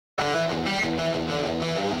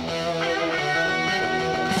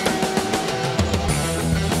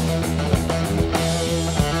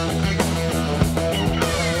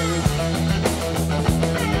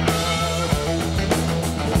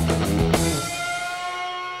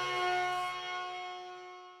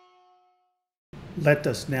Let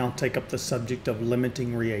us now take up the subject of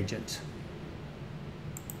limiting reagents.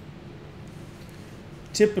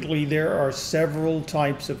 Typically, there are several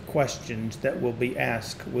types of questions that will be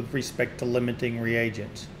asked with respect to limiting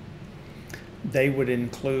reagents. They would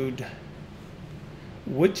include,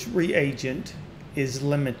 which reagent is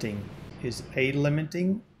limiting? Is A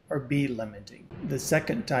limiting or B limiting? The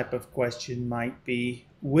second type of question might be,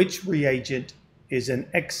 which reagent is in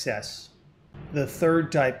excess? The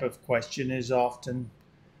third type of question is often,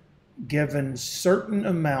 given certain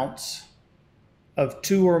amounts of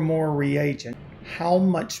two or more reagent, how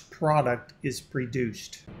much product is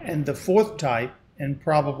produced? And the fourth type, and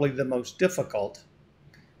probably the most difficult,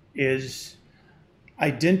 is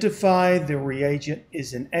identify the reagent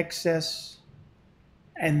is in excess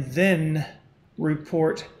and then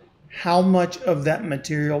report how much of that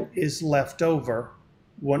material is left over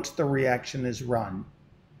once the reaction is run.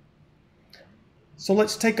 So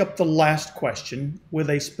let's take up the last question with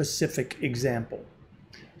a specific example.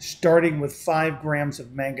 Starting with 5 grams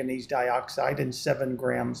of manganese dioxide and 7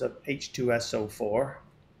 grams of H2SO4.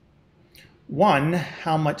 1,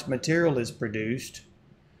 how much material is produced?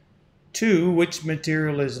 2, which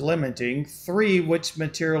material is limiting? 3, which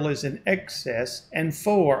material is in excess? And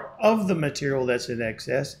 4, of the material that's in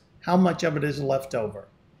excess, how much of it is left over?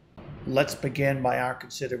 Let's begin by our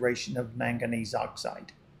consideration of manganese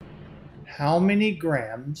oxide. How many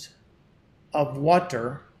grams of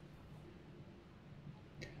water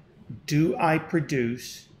do I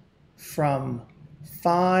produce from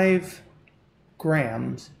 5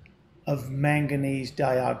 grams of manganese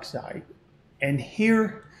dioxide? And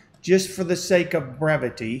here, just for the sake of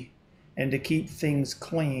brevity and to keep things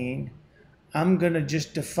clean, I'm going to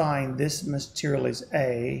just define this material as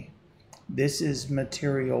A, this is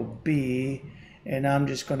material B, and I'm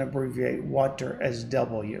just going to abbreviate water as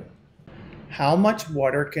W. How much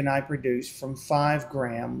water can I produce from 5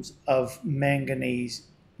 grams of manganese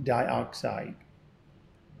dioxide?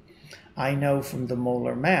 I know from the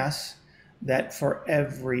molar mass that for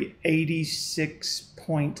every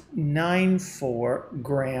 86.94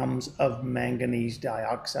 grams of manganese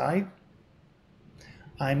dioxide,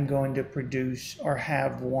 I'm going to produce or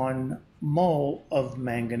have 1 mole of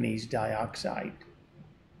manganese dioxide.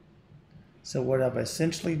 So what I've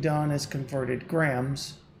essentially done is converted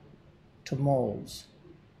grams to moles.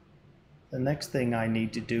 The next thing I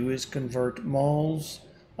need to do is convert moles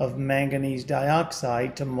of manganese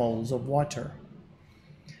dioxide to moles of water.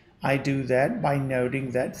 I do that by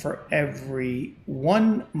noting that for every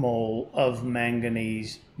 1 mole of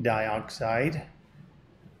manganese dioxide,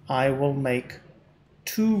 I will make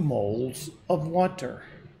 2 moles of water.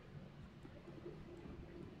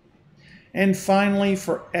 And finally,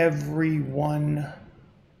 for every 1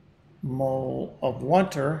 mole of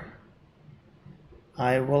water,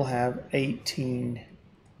 I will have 18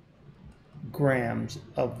 grams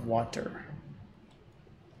of water.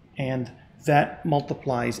 And that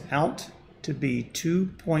multiplies out to be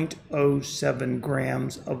 2.07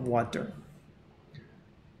 grams of water.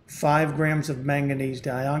 5 grams of manganese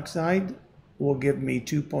dioxide will give me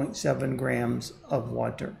 2.7 grams of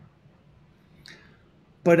water.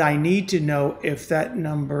 But I need to know if that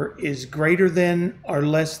number is greater than or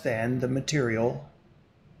less than the material,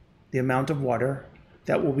 the amount of water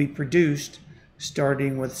that will be produced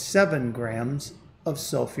starting with 7 grams of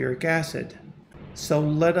sulfuric acid. So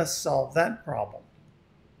let us solve that problem.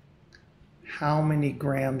 How many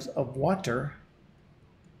grams of water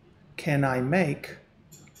can I make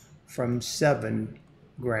from 7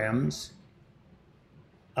 grams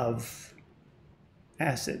of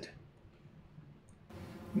acid?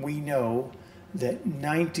 We know that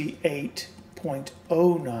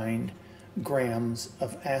 98.09 grams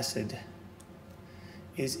of acid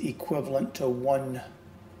is equivalent to 1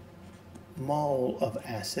 mole of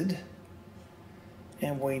acid.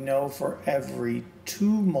 And we know for every 2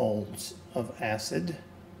 moles of acid,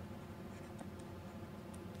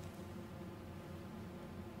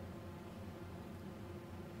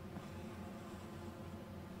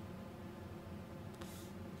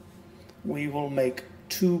 we will make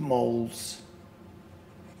 2 moles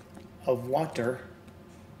of water.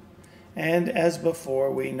 And as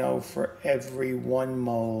before, we know for every 1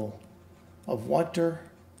 mole of water,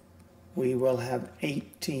 we will have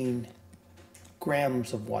 18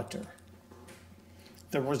 grams of water.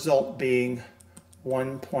 The result being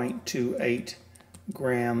 1.28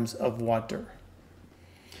 grams of water.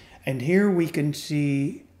 And here we can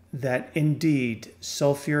see that indeed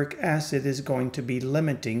sulfuric acid is going to be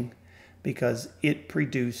limiting because it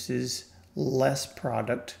produces less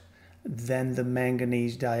product than the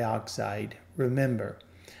manganese dioxide. Remember,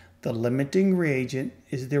 the limiting reagent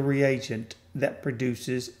is the reagent that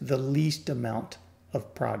produces the least amount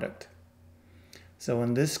of product. So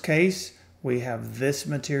in this case, we have this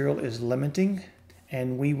material is limiting,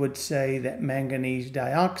 and we would say that manganese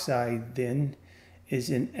dioxide then is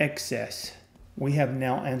in excess. We have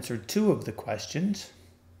now answered two of the questions.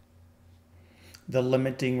 The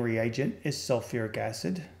limiting reagent is sulfuric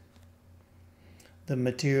acid. The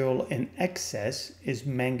material in excess is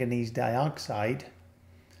manganese dioxide.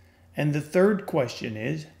 And the third question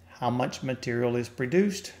is, how much material is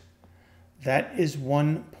produced? That is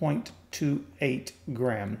 1.28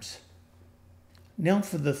 grams. Now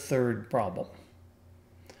for the third problem.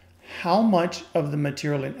 How much of the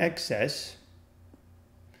material in excess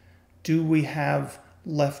do we have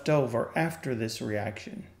left over after this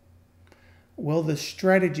reaction? Well, the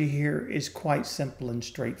strategy here is quite simple and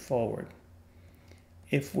straightforward.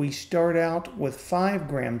 If we start out with 5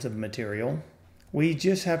 grams of material, we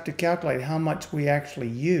just have to calculate how much we actually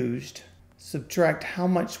used, subtract how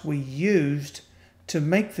much we used to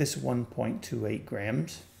make this 1.28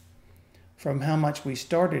 grams from how much we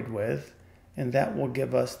started with, and that will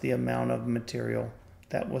give us the amount of material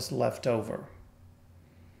that was left over.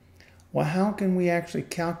 Well, how can we actually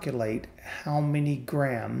calculate how many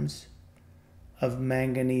grams of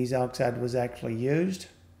manganese oxide was actually used?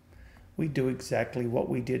 We do exactly what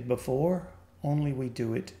we did before, only we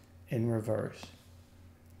do it in reverse.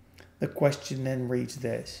 The question then reads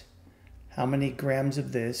this: how many grams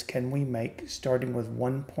of this can we make starting with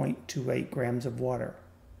 1.28 grams of water?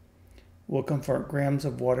 We'll convert grams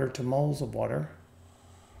of water to moles of water.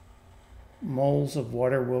 Moles of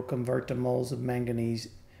water will convert to moles of manganese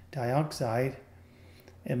dioxide,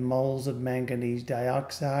 and moles of manganese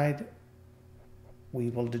dioxide we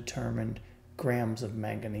will determine grams of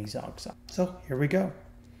manganese oxide. So here we go.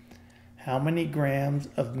 How many grams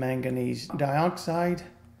of manganese dioxide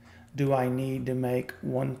do I need to make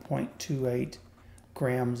 1.28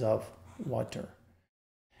 grams of water?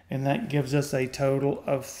 And that gives us a total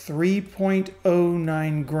of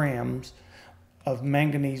 3.09 grams of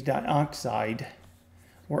manganese dioxide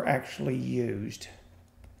were actually used,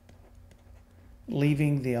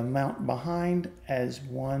 leaving the amount behind as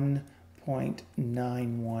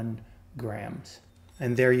 1.91 grams.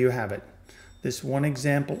 And there you have it. This one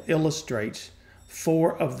example illustrates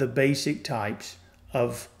 4 of the basic types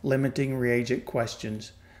of limiting reagent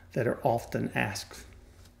questions that are often asked.